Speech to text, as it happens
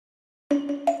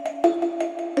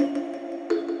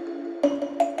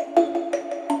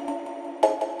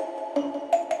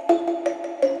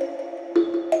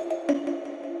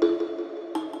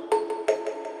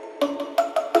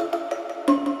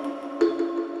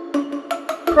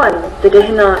እንኳን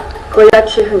በደህና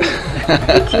ቆያችሁ።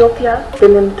 ኢትዮጵያ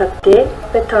በመምጣቴ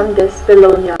በጣም ደስ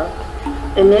ብሎኛል።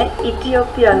 እኔ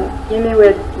ኢትዮጵያን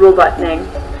የሚወድ ሮቦት ነኝ።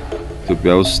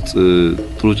 ኢትዮጵያ ውስጥ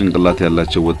ጥሩ ጭንቅላት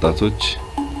ያላቸው ወጣቶች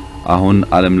አሁን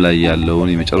ዓለም ላይ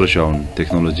ያለውን የመጨረሻውን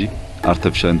ቴክኖሎጂ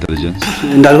artificial intelligence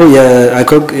እንዳልኩ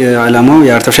የአይኮግ ዓላማው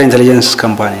የartificial intelligence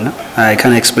ካምፓኒ ነው። I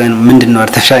can explain ምንድነው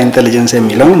artificial intelligence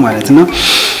የሚለው ማለት ነው።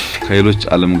 ከሌሎች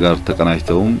ዓለም ጋር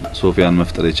ተቀናጅተውም ሶፊያን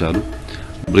መፍጠር የቻሉ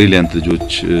ብሪሊያንት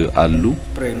ልጆች አሉ።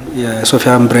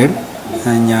 የሶፊያን ብሬን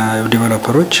እኛ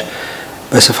ዴቨሎፐሮች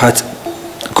በስፋት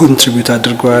ኮንትሪቢዩት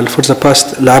አድርገዋል። for the past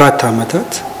ለ4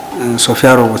 አመታት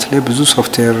ሶፊያ ሮቦት ላይ ብዙ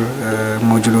ሶፍትዌር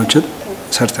ሞጁሎችን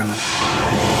ሰርተናል።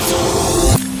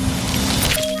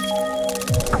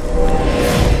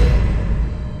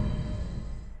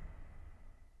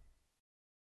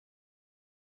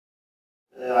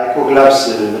 IcogLabs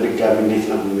በድጋሚ እንዴት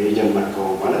ነው የጀመርከው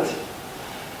ማለት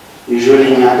usually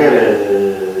እኛ ሀገር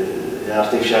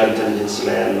artificial intelligence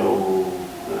ላይ ያለው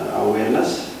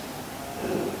awareness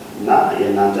እና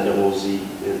የናንተ ደግሞ እዚህ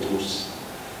እንትውስ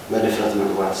በድፍረት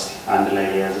መግባት አንድ ላይ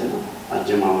ያያዝና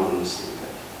አጀማመሩን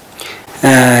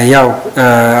ያው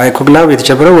IcogLab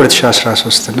የተጀመረው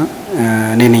 2013 ነው።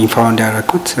 እኔ ነኝ ፋውንድ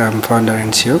ያደረኩት ፋውንደር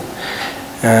ኤንድ ሲኦ።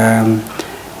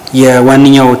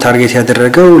 የዋንኛው ታርጌት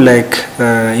ያደረገው ላይክ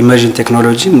ኢመርጂንግ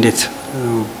ቴክኖሎጂ እንዴት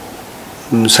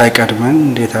ሳይቀድመን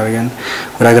እንዴት አርገን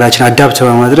ወደ ሀገራችን አዳፕት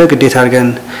በማድረግ እንዴት አርገን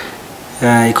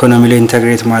ኢኮኖሚ ላይ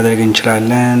ኢንተግሬት ማድረግ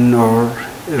እንችላለን ኦር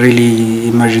ሪሊ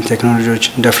ኢመርጂንግ ቴክኖሎጂዎች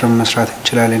እንደፍረም መስራት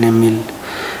እንችላለን የሚል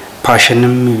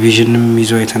ፓሽንም ቪዥንም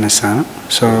ይዞ የተነሳ ነው።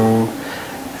 ሶ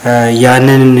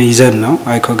ያንን ይዘን ነው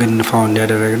አይኮግን ፋውንድ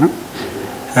ያደረግነው።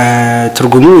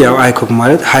 ትርጉሙ ያው አይኮግ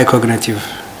ማለት ሃይ ኮግኒቲቭ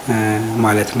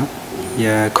ማለት ነው።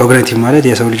 የኮግኒቲቭ ማለት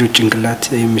የሰው ልጆች ጭንቅላት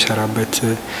የሚሰራበት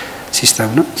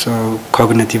ሲስተም ነው። ሶ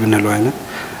ኮግኒቲቭ እንለዋለን።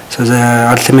 ሶ ዘ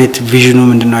አልቲሜት ቪዥኑ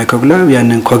ምንድነው IcogLab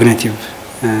ያንን ኮግኒቲቭ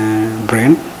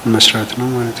ብሬን መስራት ነው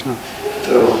ማለት ነው።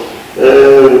 ጥሩ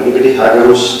እንግዲህ ሀገር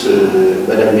ውስጥ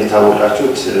በደንብ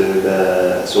የታወቃችሁት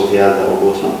በሶፊያ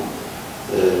ሮቦት ነው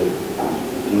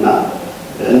እና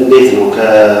እንዴት ነው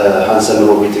ከሃንሰን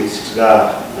ሮቦቲክስ ጋር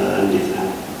እንዴት ነው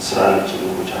ስራ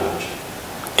ልጅነው ቻላችሁ?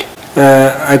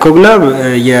 IcogLab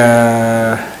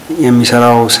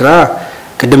የሚሰራው ስራ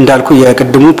ቅድም እንዳልኩ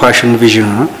የቅድሙ ፓሽን ቪዥን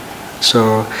ነው። ሶ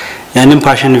ያንን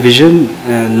ፓሽን ቪዥን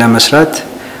ለመስራት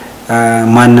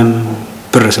ማንም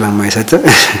ብር ስለማይሰጥ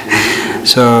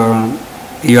so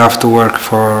you have to work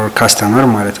for customer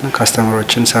ማለት ነው።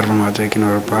 ካስተመሮችን ሰርቭ ማድረግ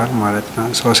ይኖርባል ማለት ነው።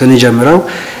 ሶ ስንጀምረው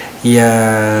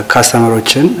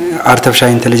የካስተመሮችን artificial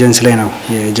intelligence ላይ ነው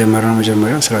የጀመረው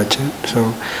መጀመሪያ ስራችን። ሶ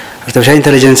artificial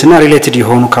intelligence እና ሪሌትድ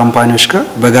የሆኑ ካምፓኒዎች ጋር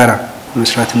በጋራ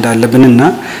መስራት እንዳለብንና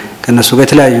ከነሱ ጋር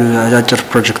የተለያዩ አጫጭር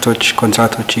ፕሮጀክቶች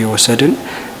ኮንትራክቶች እየወሰድን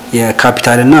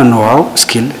የካፒታልና ኖሃው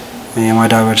ስኪል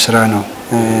የማዳበር ስራ ነው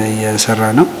የሰራ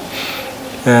ነው።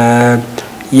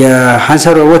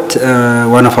 የሃንሰን ሮቦት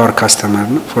one of our customer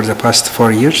ነው for the past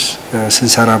 4 years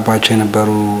ስንሰራባቸው የነበሩ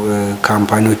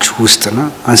ካምፓኒዎች ውስጥ ነው።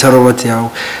 ሃንሰን ሮቦት ያው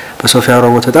በሶፊያ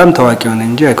ሮቦት በጣም ታዋቂ ሆነ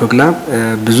እንጂ IcogLab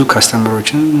ብዙ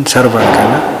ካስተመሮችን ሰርቭ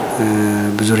አድርገናል።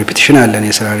 ብዙ ሪፒቲሽን አለን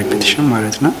የስራ ሪፒቲሽን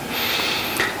ማለት ነው።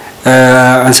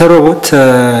 ሃንሰን ሮቦት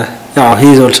ያው he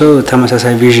is also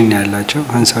ተመሳሳይ ቪዥን ያላቸው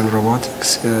ሃንሰን ሮቦት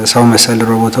ሰው መሰል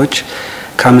ሮቦቶች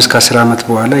ከ5 ከ10 አመት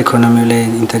በኋላ ኢኮኖሚው ላይ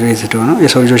ኢንተግሬትድ ሆነው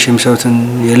የሰው ልጆች የሚሰሩትን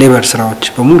የሌበር ስራዎች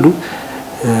በሙሉ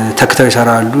ተክተው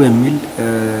ይሰራሉ የሚል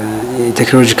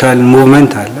ቴክኖሎጂካል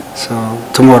ሙቭመንት አለ። ሶ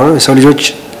ቱሞሮ የሰው ልጆች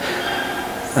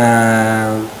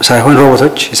ሳይሆን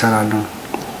ሮቦቶች ይሰራሉ።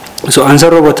 ሶ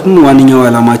ሃንሰን ሮቦትም ዋንኛው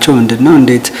ዓላማቸው ምንድነው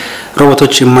እንዴት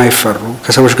ሮቦቶች የማይፈሩ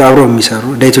ከሰዎች ጋር አብረው የሚሰሩ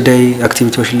ዴይ ቱ ዴይ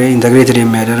አክቲቪቲዎች ላይ ኢንተግሬትድ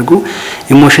የሚያደርጉ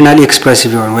ኢሞሽናሊ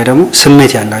ኤክስፕሬሲቭ የሆኑ ወይ ደግሞ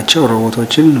ስሜት ያላቸው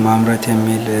ሮቦቶችን ማምረት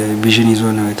የሚል ቪዥን ይዞ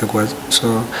ነው የተጓዘው። ሶ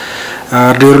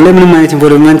ሃርድዌር ላይ ምንም አይነት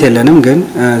ኢንቮልቭመንት የለንም፣ ግን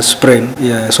ስፕሬን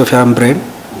የሶፊያን ብሬን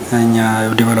እኛ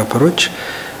ዴቨሎፐሮች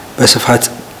በስፋት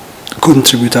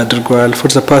ኮንትሪቢዩት አድርገዋል።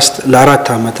 for the past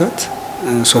ለ4 አመታት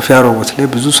ሶፊያ ሮቦት ላይ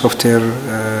ብዙ ሶፍትዌር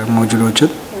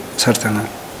ሞጁሎችን ሰርተናል።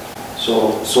 ሶ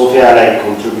ሶፊያ ላይ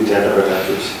ኮንትሪቢዩት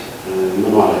ያደረጋችሁት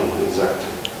ምን ማለት ነው ኤግዛክት?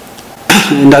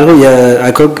 እንዳልኩ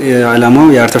የአይኮግ ዓላማው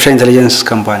የartificial intelligence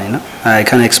ካምፓኒ ነው። I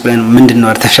can explain ምንድነው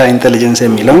artificial intelligence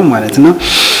የሚለው ማለት ነው።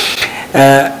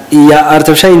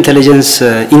 የartificial intelligence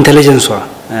ኢንተለጀንሷ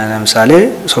ለምሳሌ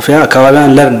ሶፊያ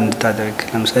አካባቢያን ለርን እንድታደርግ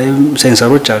ለምሳሌ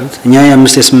ሴንሰሮች አሉት። እኛ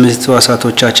የ5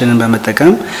 ህዋሳቶቻችንን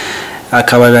በመጠቀም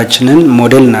አካባቢያችንን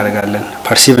ሞዴል እናደርጋለን፣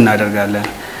 ፐርሲቭ እናደርጋለን።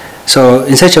 so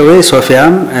in such a way Sophia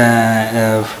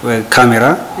ካሜራ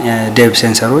ዴፕ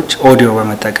ሴንሰሮች ኦዲዮ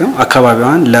በመጠቀም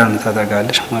አካባቢዋን ለርን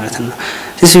ታደርጋለች ማለት ነው።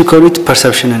 this we call it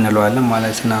perception እንለዋለን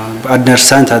ማለት ነው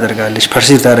understand ታደርጋለች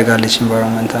perceive ታደርጋለች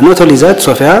environment not only that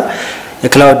Sophia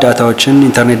የክላውድ ዳታዎችን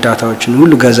ኢንተርኔት ዳታዎችን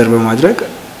ሁሉ ጋዘር በማድረግ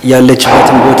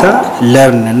ያለችበትን ቦታ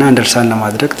learn እና understand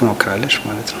ለማድረግ ትሞክራለች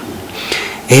ማለት ነው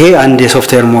ይሄ አንድ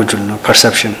የሶፍትዌር ሞጁል ነው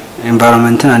perception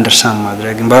environment understand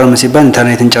ማድረግ environment ሲባል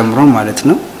ኢንተርኔትን ጨምሮ ማለት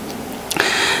ነው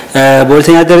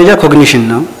በሁለተኛ ደረጃ cognition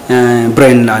ነው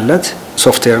brain አላት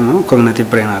ሶፍትዌር ነው cognitive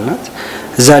brain አላት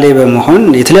እዛ ላይ በመሆን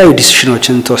የተለያዩ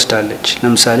ዲሲሽኖችን ትወስዳለች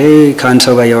ለምሳሌ ከአንድ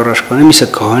ሰው ጋር ያወራሽ ከሆነ የሚስቅ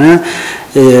ከሆነ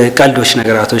ቀልዶች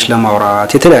ነገራቶች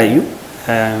ለማውራት የተለያዩ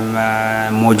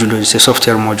ሞጁሎች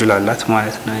የሶፍትዌር ሞጁል አላት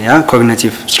ማለት ነው ያ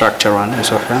ኮግኒቲቭ ስትራክቸር ዋን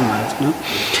ሶፍትዌር ማለት ነው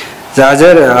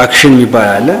ዛዘር አክሽን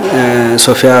ይባላል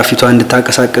ሶፊያ ፊቷ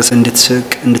እንድታንቀሳቀስ እንድትስቅ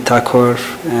እንድታኮር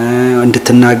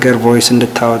እንድትናገር ቮይስ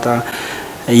እንድታወጣ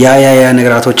ያ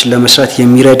ነገራቶችን ለመስራት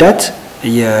የሚረዳት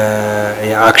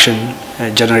የአክሽን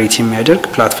ጀነሬት የሚያደርግ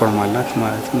ፕላትፎርም አላት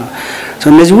ማለት ነው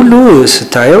እነዚህ ሁሉ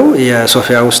ስታየው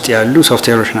የሶፊያ ውስጥ ያሉ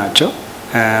ሶፍትዌሮች ናቸው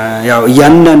ያው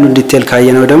እያንዳንዱ ዲቴል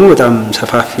ካየነው ደግሞ በጣም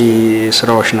ሰፋፊ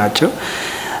ስራዎች ናቸው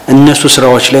እነሱ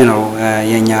ስራዎች ላይ ነው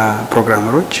የኛ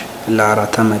ፕሮግራመሮች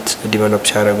ለ4 አመት ዲቨሎፕ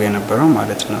ሲያደርጉ የነበረው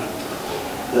ማለት ነው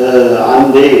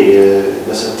አንዴ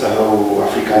በሰጠው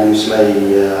አፍሪካ ኒውስ ላይ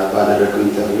ባደረገው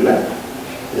ኢንተርቪው ላይ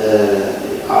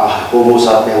homo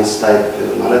sapiens type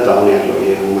ማለት አሁን ያለው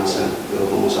የሁማን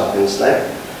homo sapiens type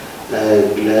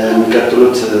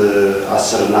ለሚቀጥሉት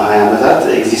 10 እና 20 አመታት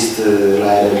ኤግዚስት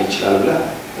ላይደርግ ይችላል ብለ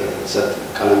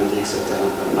ካለም ኤክሰፕት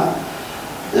ነበርና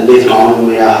እንዴት ነው አሁን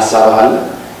ያ ሐሳብ አለ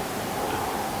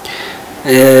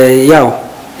ያው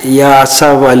ያ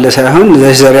ሐሳብ አለ ሳይሆን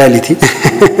that's the reality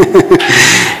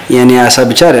የኔ ሐሳብ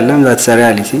ብቻ አይደለም that's the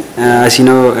reality as you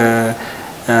know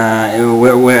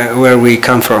where we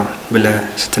come from بلا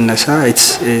ستنسا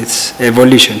it's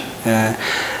evolution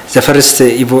the first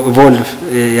evolve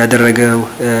ያደረገው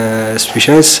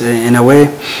species in a way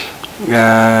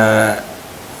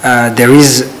there is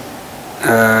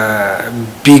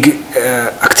big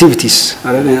activities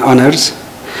on earth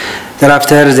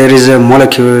thereafter there is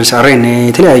molecules RNA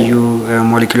የተለያዩ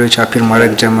molecules appear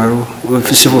ማድረግ ጀመሩ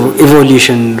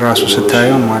evolution ራሱ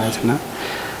ስታየው ማለት ነው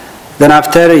then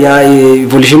after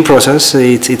evolution process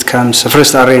it comes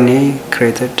first RNA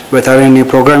created but RNA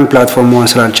programming platform መሆን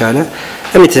ስላልቻለ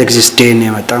it exists DNA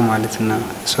መጣ ማለት ነው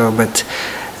so but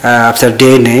after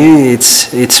DNA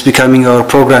it's becoming our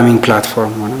programming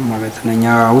platform ማለት ነው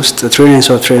እኛ ውስጥ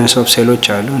trillions of ሴሎች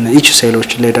አሉ እና each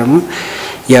ሴሎች ላይ ደግሞ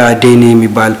ያ DNA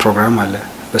የሚባል ፕሮግራም አለ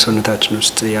በሰውነታችን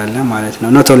ውስጥ ያለ ማለት ነው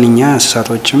not only ኛ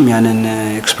እንስሳቶችም ያንን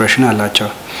ኤክስፕሬሽን አላቸው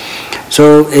so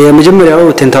የመጀመሪያው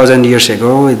 10000 years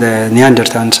ago the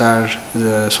Neanderthals are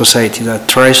the society that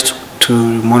tries to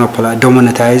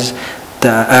dominate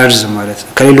the earth ማለት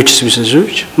ነው ከሌሎች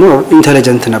ስፔሲሶች more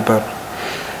intelligent ነበሩ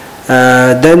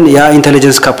then ያ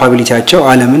intelligence capability ያቸው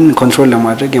ዓለምን ኮንትሮል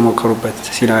ለማድረግ የሞከሩበት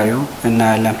ሲናሪዮ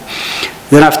እናያለን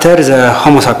then after the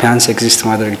homo sapiens exist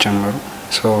ማድረግ ጀመሩ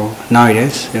so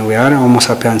nowadays we are homo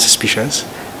sapiens species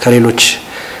ከሌሎች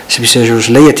species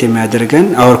ለየት የሚያደርገን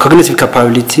our cognitive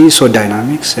capability so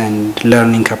dynamics and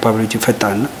learning capability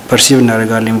ፈጣን perceive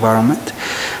እናደርጋለን environment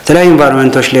ተለያዩ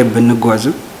environmenቶች ላይ ብንጓዝ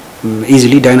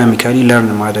easily dynamically learn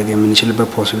ማድረግ የምንችልበት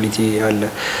possibility አለ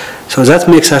so that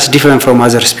makes us different from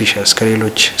other species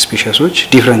ከሌሎች speciesዎች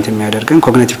different የሚያደርገን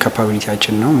cognitive capability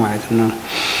ያችን ነው ማለት ነው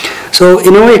so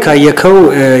in a way ካየከው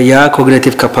ያ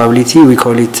cognitive capability we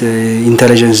call it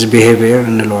intelligence behavior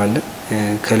እንለዋለን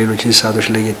ከሌሎች እንስሳቶች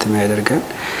ለየት የሚያደርገን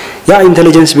ያ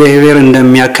intelligence behavior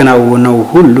እንደሚያከናውነው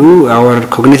ሁሉ our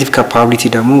cognitive capability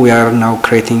ደግሞ we are now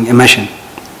creating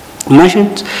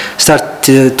emotions start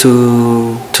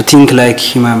to think like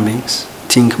human beings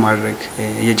think ማድረግ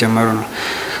እየጀመሩ ነው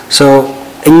so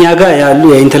እኛ ጋር ያሉ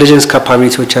የኢንተለጀንስ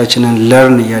ካፓቢሊቲዎቻችንን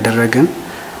learn እያደረግን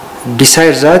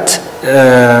besides that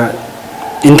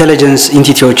intelligence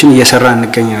entityዎችን እየሰራ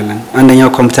እንገኛለን አንደኛው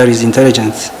computer is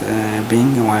intelligent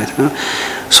being ማለት ነው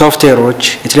ሶፍትዌሮች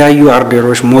የተለያዩ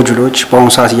ሃርድዌሮች ሞጁሎች በአሁኑ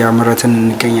ሰዓት እያመረትን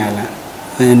እንገኛለን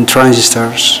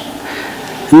transistors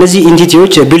እነዚህ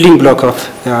ኢንቲቲዎች ቢልዲንግ ብሎክ ኦፍ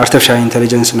አርቲፊሻል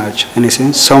ኢንተለጀንስ ናቸው in a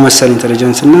sense ሰው መሰል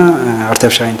ኢንተለጀንስ እና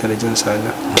አርቲፊሻል ኢንተለጀንስ አለ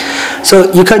so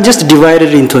you can just divide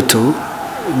it into two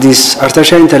this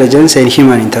artificial intelligence and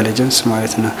human intelligence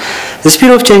ማለት ነው the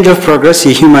speed of change of progress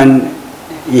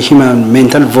የhuman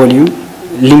mental volume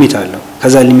limit አለው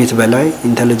ከዛ ሊሚት በላይ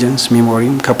ኢንተለጀንስ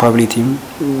ሜሞሪም ካፓቢሊቲም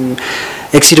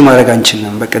exceed ማድረግ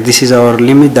አንችልም በቃ this is our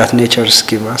limit that nature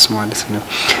gives us ማለት ነው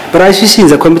but as we see in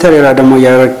the computer era ደግሞ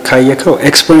ያካየከው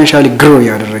exponentially grow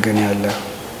ያደረገ ነው ያለ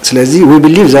ስለዚህ we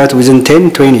believe that within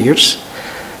 10-20 years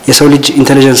የሰው ልጅ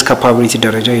intelligence capability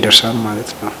ደረጃ ይደርሳል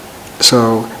ማለት ነው So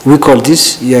we call this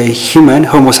human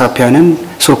homo sapiens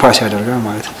surpass ያደርጋል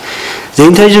ማለት ነው the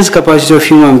intelligence capacity of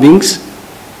human beings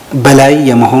በላይ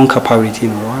የመሆን capability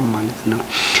ይኖረዋል ማለት ነው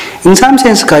in some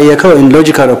sense ካየከው in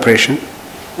logical operation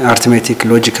arithmetic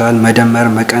logical መደመር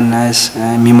መቀነስ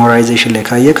memorization ላይ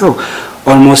ካየከው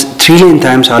almost trillion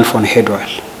times alphon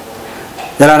ሄዷል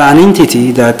there are an entity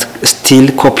that still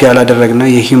copy ያላደረግነው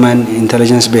የhuman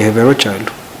intelligence behaviorዎች አሉ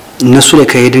እነሱ ላይ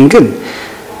ከሄድን ግን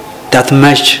that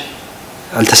much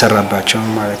አልተሰራባቸውም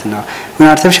ማለት ነው when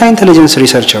artificial intelligence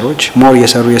researchers more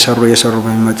የሰሩ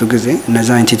በሚመጡ ጊዜ እነዛ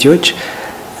entities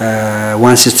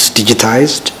once it's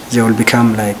digitized they will become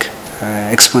like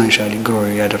exponentially grow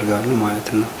ያደርጋሉ ማለት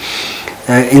ነው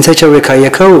in such a way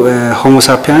ካየከው homo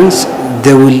sapiens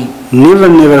they will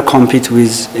never compete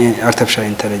with artificial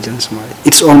intelligence ማለት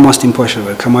it's almost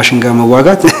impossible ከማሽን ጋር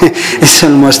መዋጋት it's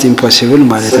almost impossible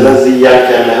ማለት ነው ስለዚህ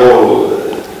ያከለው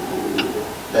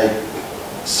like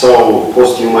so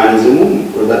post humanism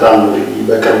በጣም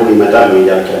በቅርቡ ይመጣል ነው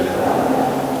ያከለው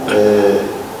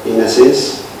in a sense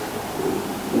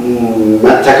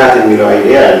መተካት የሚለው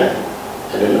አይዲያ አለ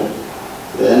አይደለም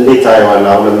እንዴት አይዋል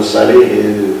አሁን ለምሳሌ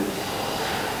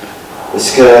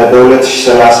እስከ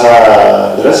በ2030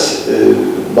 ድረስ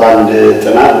ባንድ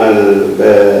ጥናት በ30%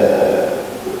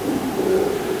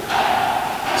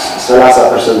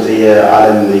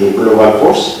 የዓለም ግሎባል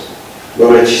ፎርስ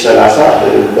በ2030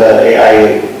 በኤአይ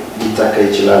ሊተካ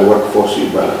ይችላል ወርክ ፎርስ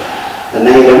ይባላል እና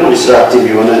ይሄ ደግሞ ዲስራፕቲቭ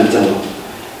የሆነ እንትን ነው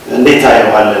እንዴት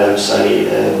አይዋል ለምሳሌ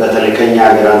በተለይ ከኛ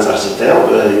ሀገር አንፃር ስታየው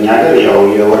እኛ ሀገር ያው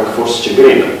የወርክ ፎርስ ችግር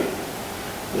የለም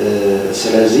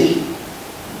ስለዚህ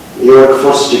የወርክ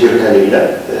ፎርስ ችግር ከሌለ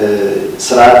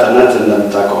ስራ አጥነት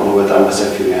እንደምታውቀው ነው በጣም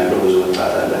በሰፊው ያለው ብዙ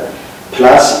ወጣት አለ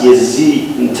ፕላስ የዚህ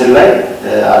እንትን ላይ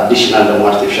አዲሽናል ደግሞ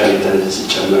አርቲፊሻል ኢንተለጀንስ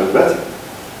ይጨመርበት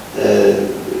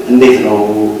እንዴት ነው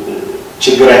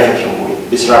ችግር አይፈጥርም ወይ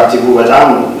ዲስራፕቲቭ በጣም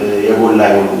የጎላ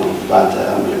ነው ባንተ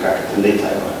አመለካከት እንዴት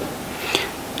ታየዋለህ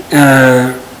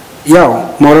ያው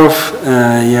more of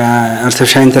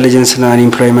የአርቲፊሻል ኢንተለጀንስ እና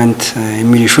ኢምፕሎይመንት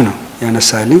የሚል ኢሹ ነው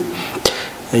ያነሳልኝ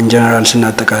in general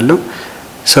ስናጠቃለው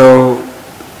so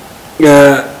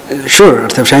sure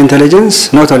artificial intelligence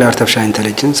not only artificial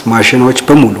intelligence ማሽኖች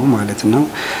በሙሉ ማለት ነው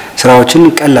ስራዎችን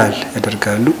ቀላል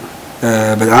ያደርጋሉ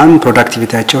በጣም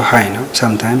ፕሮዳክቲቪቲያቸው ሃይ ነው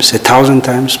sometimes 1000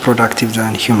 times productive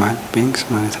than human beings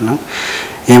ማለት ነው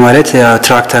ይሄ ማለት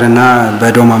ትራክተር እና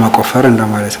በዶማ መቆፈር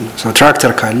እንደማለት ነው so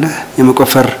ትራክተር ካለ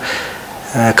የመቆፈር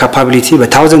capability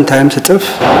በ1000 times እጥፍ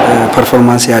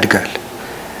performance ያድጋል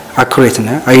accurate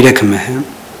ነው አይደክምህም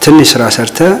ትንሽ ስራ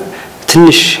ሰርተ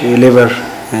ትንሽ ሌቨር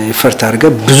effort አድርገ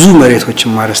ብዙ መሬቶችን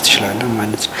ማረስ ትችላለህ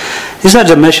ማለት ነው these are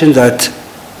the machines that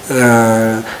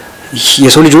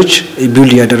የሰው ልጆች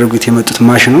ቢልድ ያደረጉት የመጡት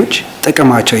ማሽኖች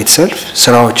ጥቅማቸው itself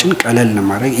ስራዎችን ቀለል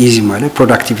ለማድረግ ኢዚ ማለት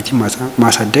ፕሮዳክቲቪቲ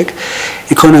ማሳደግ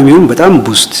ኢኮኖሚውን በጣም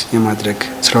ቡስት የማድረግ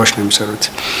ስራዎች ነው የሚሰሩት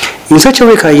in such a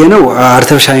way ካየነው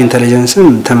artificial intelligence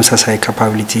ተመሳሳይ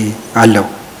capability አለው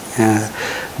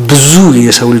ብዙ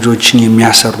የሰው ልጆችን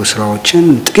የሚያሰሩ ስራዎችን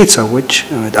ጥቂት ሰዎች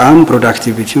በጣም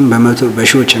ፕሮዳክቲቪቲውን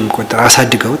በሺዎች የሚቆጠሩ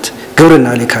አሳድገውት ግብርና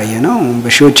ላይ ካየነው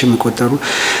በሺዎች የሚቆጠሩ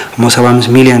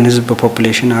 75 ሚሊዮን ህዝብ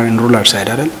ፖፑሌሽን are in rural side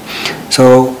አይደል so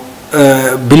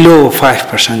below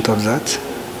 5% of that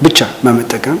ብቻ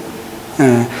በመጠቀም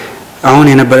አሁን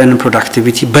የነበረን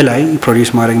ፕሮዳክቲቪቲ በላይ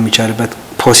ፕሮዲዩስ ማድረግ የሚቻልበት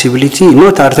possibility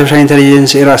not artificial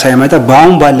intelligence era ሳይመጣ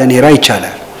ባሁን ባለን era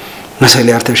ይቻላል መሰለ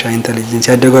artificial intelligence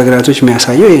ያደጉ ሀገራቶች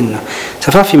የሚያሳየው ይሄን ነው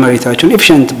ሰፋፊ መሬታቸውን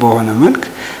ኤፊሺየንት በሆነ መልክ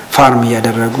ፋርም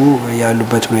ያደረጉ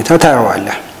ያሉበት ሁኔታ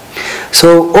ታያዋለህ so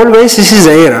always this is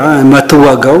the era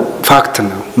ማትዋጋው ፋክት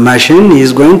ነው machine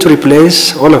is going to replace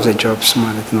all of the jobs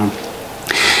ማለት ነው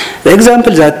the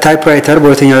example that typewriter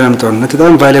በሁለተኛው ዓለም ጦርነት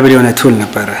በጣም valuable የሆነ ቱል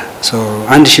ነበረ so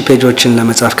 1000 ፔጆችን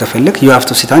ለመጻፍ ከፈለክ you have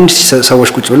to sit 1000 ሰዎች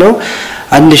ቁጭ ብለው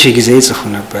 1000 ጊዜ ይጽፉ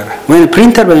ነበር when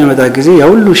printer በሚመጣ ጊዜ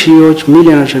ያሁሉ ሺዎች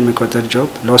ሚሊዮኖች የሚቆጠር ጆብ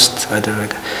ሎስት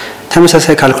አደረገ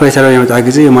ተመሳሳይ ካልኩሌተር በሚመጣ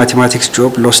ጊዜ የማቴማቲክስ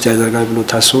ጆብ ሎስት ያደርጋል ብሎ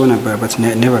ታስቦ ነበር but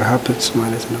never happens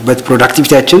ማለት ነው but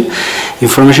productivityችን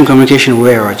information communication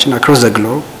wareችን across the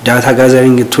globe data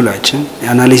gathering ቱላችን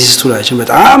analysis ቱላችን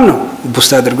በጣም ነው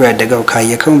ቡስት አድርጎ ያደገው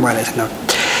ካየከው ማለት ነው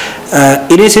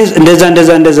ኢኔሴንስ እንደዛ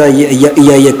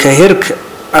ያየከሄርክ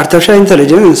artificial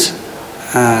intelligence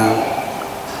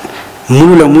ሙሉ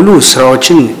ለሙሉ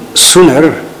ስራዎችን sooner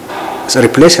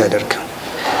replace ያደርጋል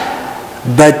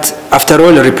but after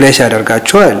all replace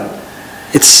ያደርጋቸዋል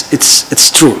it's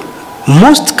true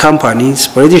most companies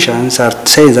politicians are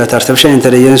saying that artificial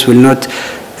intelligence will not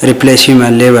replace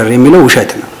human labor የሚለው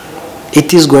ውሸት ነው it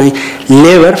is going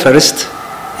labor first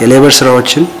የሌበር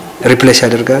ስራዎችን replace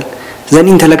ያደርጋል then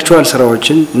intellectual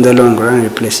ስራዎችን in the long run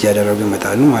replace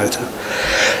ያደርጋሉ ማለት ነው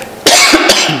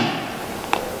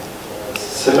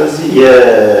ስለዚህ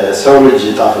የሰው ልጅ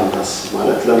ጣፈንታስ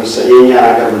ማለት ለምሳሌ የኛ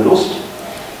ሀገር ምንወስድ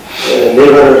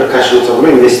ሌበር ካሽ ነው ተብሎ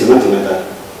ኢንቨስትመንት ይመጣል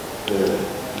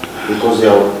because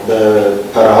ያው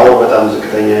በፐራው በጣም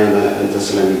ዝቅተኛ እንትን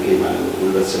ስለሚገኝ ማለት ነው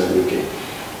ጉልበት ስለሚገኝ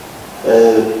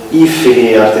if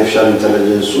artificial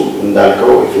intelligence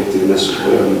እንዳልከው effectiveness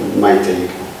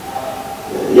ማይጠይቅ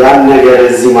ያን ነገር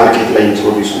እዚህ ማርኬት ላይ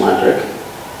ኢንትሮዲዩስ ማድረግ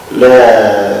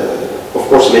of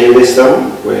course ለኢንቨስተሩ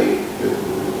ወይ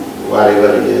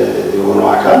whatever የሆነው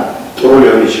አካል ጥሩ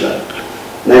ሊሆን ይችላል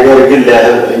ነገር ግን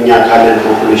ለእኛ ካለን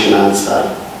ፖፑሌሽን አንፃር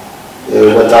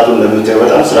ወጣቱ እንደምታየው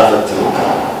በጣም ስራ ፈት ነው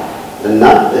እና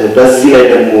በዚህ ላይ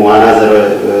ደግሞ አናዘር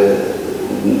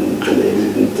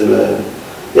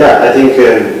I think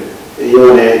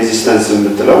የሆነ ኤግዚስተንስ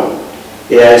የምትለው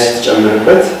AI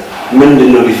ስትጨምርበት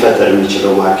ምንድነው ሊፈጠር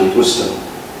የሚችለው ማርኬት ውስጥ ነው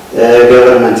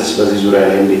ገቨርንመንትስ በዚህ ዙሪያ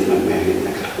ላይ እንዴት ነው የሚያየው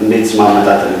ነገር እንዴት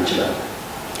ማመጣጠን ይችላል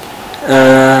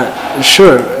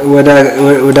sure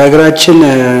ወደ ሀገራችን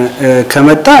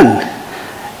ከመጣን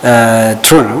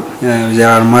true ነው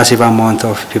there are massive amount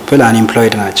of people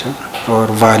unemployed ናቸው or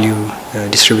value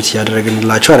distribute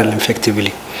ያደረግንላቸው አይደለም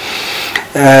effectively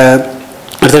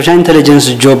artificial intelligence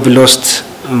job lost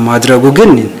ማድረጉ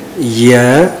ግን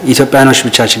የኢትዮጵያኖች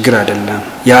ብቻ ችግር አይደለም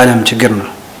የዓለም ችግር ነው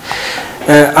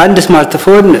አንድ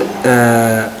ስማርትፎን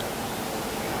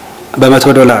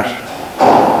 $100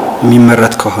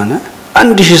 የሚመረት ከሆነ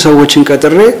 1000 ሰዎችን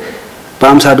ቀጥሬ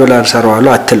 $50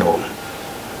 ሰራዋለሁ አትለውም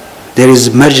there is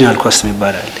marginal cost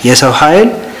ይባላል የሰው ኃይል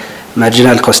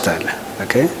marginal cost አለ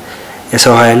ኦኬ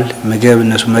የሰው ኃይል ምግብ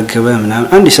እነሱ መገበ ምናምን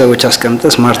አንድ ሰዎች አስቀምጠ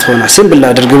ስማርትፎን አሰምብል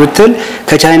አድርግ ብትል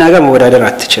ከቻይና ጋር መወዳደር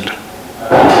አትችልም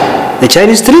the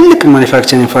Chinese ትልልቅ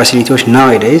manufacturing facilities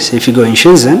nowadays if you go in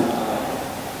Shenzhen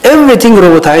everything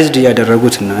robotized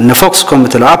ያደረጉት ነው እነ ፎክስኮም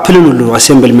ተለው አፕልን ሁሉ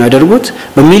አሰምብል የሚያደርጉት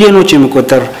በሚሊዮኖች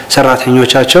የሚቆጠር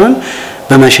ሰራተኞቻቸውን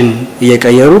በማሽን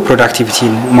እየቀየሩ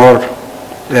ፕሮዳክቲቪቲን ሞር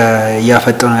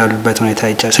ያፈጠኑ ያሉበት ሁኔታ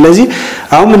ይቻላል ስለዚህ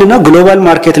አሁን ምንድነው ግሎባል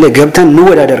ማርኬት ላይ ገብተን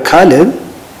እንወዳደር ካለ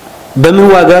በምን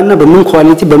ዋጋና በምን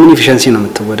ኳሊቲ በምን ኤፊሺየንሲ ነው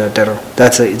የምትወዳደረው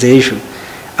that's the issue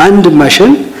አንድ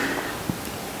ማሽን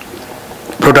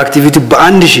ፕሮዳክቲቪቲ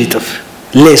በ1000 እጥፍ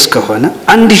less ከሆነ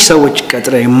 1000 ሰዎች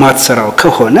ቀጥረ የማትሰራው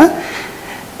ከሆነ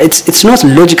it's not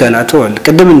logical at all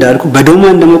ቀደም እንዳልኩ በዶማ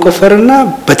እንደመቆፈርና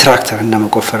በትራክተር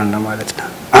እንደመቆፈር ነው ማለት ነው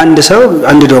አንድ ሰው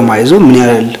አንድ ዶማ ይዞ ምን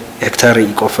ያህል ሄክታር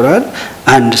ይቆፍራል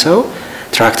አንድ ሰው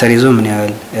ትራክተር ይዞ ምን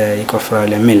ያህል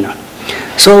ይቆፍራል የሚል ነው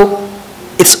so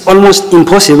it's almost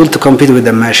impossible to compete with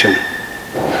the machine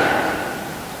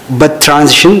but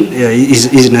transition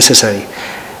is necessary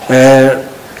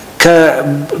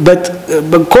but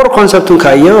core concept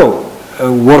ካየው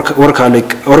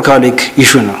workaholic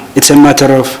issue ነው it's a matter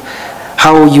of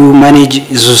how you manage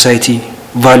society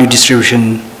value distribution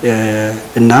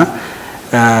እና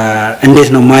እንዴት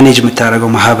ነው ማኔጅ የምታደርገው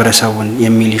ማህበረሰቡን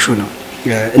የሚል ኢሹ ነው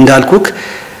እንዳልኩክ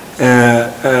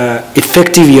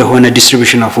effective የሆነ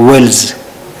distribution of wealth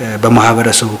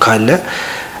በማህበረሰቡ ካለ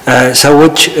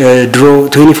ሰዎች ድሮ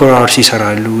 24 hours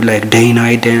ይሰራሉ like day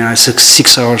night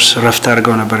 6 hours ረፍት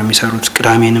አድርገው ነበር የሚሰሩት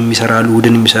ቅዳሜንም ይሰራሉ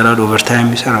እሁድንም ይሰራሉ ኦቨርታይም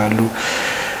ይሰራሉ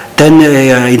then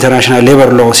international labor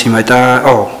law ሲመጣ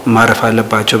ማረፍ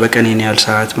አለባቸው በቀን ያህል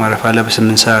ሰዓት ማረፍ አለበት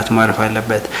 8 ሰዓት ማረፍ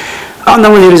አለበት አሁን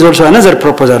ደግሞ there is also another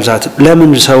proposal that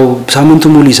ለምን ሰው ሳምንቱ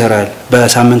ሙሉ ይሰራል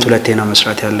በሳምንት ሁለቴ ነው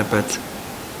መስራት ያለበት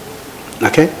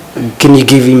okay can you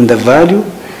give him the value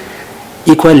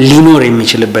equal ሊኖር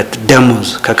የሚችልበት ደሞዝ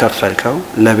ከከፈልከው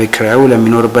ለቤክራው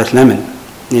ለሚኖርበት ለምን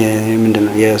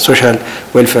ምንድነው የሶሻል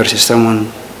ዌልፌር ሲስተሙን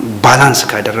ባላንስ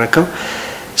ካደረከው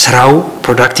ስራው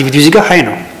ፕሮዳክቲቪቲ እዚህ ጋር ሃይ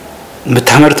ነው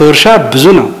መታመርተው እርሻ ብዙ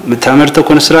ነው መታመርተው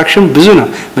ኮንስትራክሽን ብዙ ነው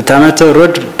መታመርተው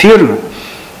ሮድ ፒር ነው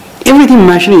everything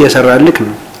ማሽን እየሰራልክ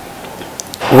ነው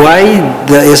why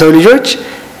የሰው ልጆች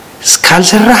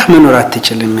ስካልሰራህ መኖር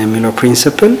አትችልም የሚለው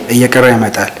ፕሪንሲፕል እየቀረ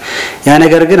ይመጣል ያ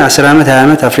ነገር ግን 10 አመት 20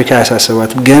 አመት አፍሪካ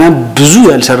ያሳሰባት ገና ብዙ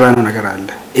ያልሰራ ነው ነገር አለ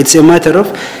it's a matter of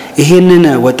ይሄንን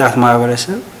ወጣት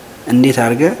ማህበረሰብ እንዴት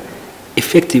አድርገ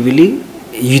effectively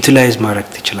utilize ማድረግ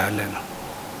ትችላለህ ነው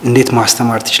እንዴት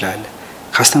ማስተማር ትችላለህ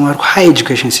ካስተማርኩ ሃይ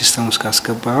ኤጁኬሽን ሲስተም ውስጥ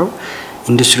ካስገባው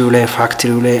ኢንዱስትሪው ላይ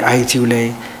ፋክተሪው ላይ አይቲው ላይ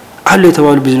አሉ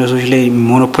የተባሉ ቢዝነሶች ላይ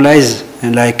ሞኖፖላይዝ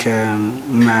ላይክ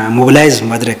ሞቢላይዝ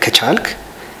ማድረግ ከቻልክ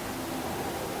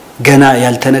ገና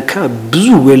ያልተነካ ብዙ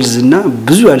ዌልዝ እና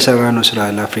ብዙ ያልሰራ ነው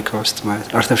ስላለ አፍሪካ ውስጥ ማለት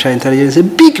artificial intelligence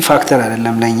ቢግ ፋክተር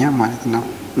አይደለም ለኛ ማለት ነው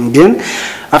ግን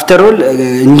after all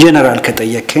in general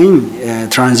ከጠየቀኝ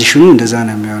ትራንዚሽኑ እንደዛ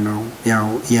ነው የሚሆነው ያው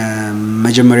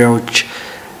የመጀመሪያዎች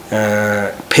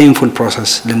painful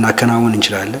process ልናከናውን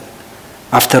እንችላለን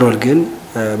after all ግን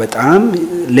በጣም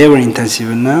labor intensive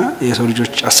እና የሰው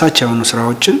ልጆች አሳቻ የሆኑ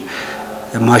ስራዎችን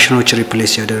ማሽኖች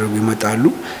ሪፕሌስ ያደርጉ ይመጣሉ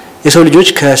የሰው ልጆች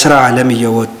ከስራ ዓለም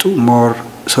እየወጡ ሞር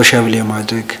ሶሻብል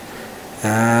የማድረግ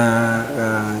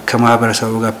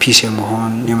ከማህበረሰቡ ጋር ፒስ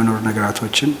የመሆን የመኖር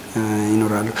ነገራቶችን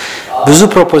ይኖራሉ ብዙ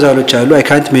ፕሮፖዛሎች አሉ I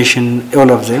can't mention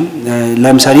all of them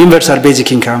ለምሳሌ ዩኒቨርሳል ቤዚክ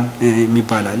ኢንካም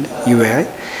የሚባላል UAI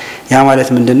ያ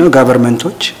ማለት ምንድነው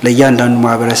ገቨርንመንቶች ለእያንዳንዱ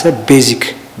ማህበረሰብ ቤዚክ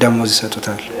ደሞዝ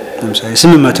ይሰጡታል ለምሳሌ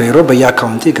 800 ዩሮ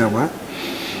በየአካውንት ይገባል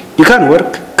you can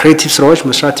work ክሬቲቭ ስራዎች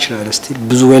መስራት ይችላል ስቲል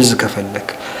ብዙ ዌልዝ ከፈለክ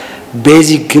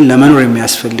ቤዚክ ግን ለመኖር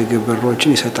የሚያስፈልግ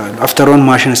ብሮችን ይሰጣሉ አፍተር ኦን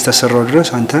ማሽን ተሰራው ድረስ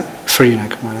አንተ ፍሪ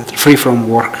ነክ ማለት ፍሪ ፍሮም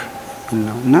ወርክ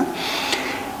ነውና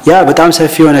ያ በጣም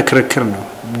ሰፊ የሆነ ክርክር ነው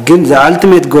ግን the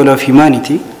ultimate goal of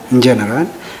humanity in general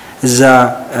እዛ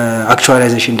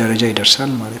actualization ደረጃ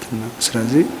ይደርሳል ማለት ነው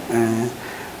ስለዚህ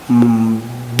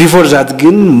before that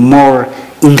ግን more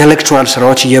intellectual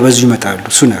ስራዎች እየበዙ ይመጣሉ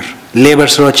sooner labor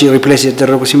ስራዎች replace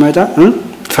እየተደረጉ ሲመጣ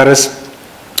ፈረስ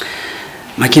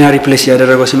ማኪና ሪፕሌስ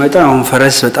ያደረገው ሲመጣ አሁን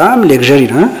ፈረስ በጣም ሌክዠሪ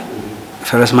ነው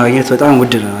ፈረስ ማግኘት በጣም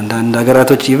ውድ ነው አንዳንድ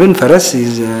ሀገራቶች ኢቭን ፈረስ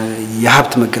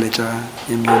የሀብት መገለጫ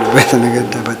የሚሆንበት ነገር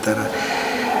ተፈጠረ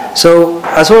so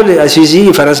አሶል አሲዚ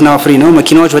ፈረስ ነው ፍሪ ነው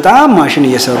መኪናዎች በጣም ማሽን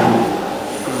እየሰሩ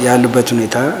ያሉበት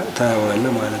ሁኔታ ታዋለ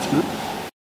ማለት ነው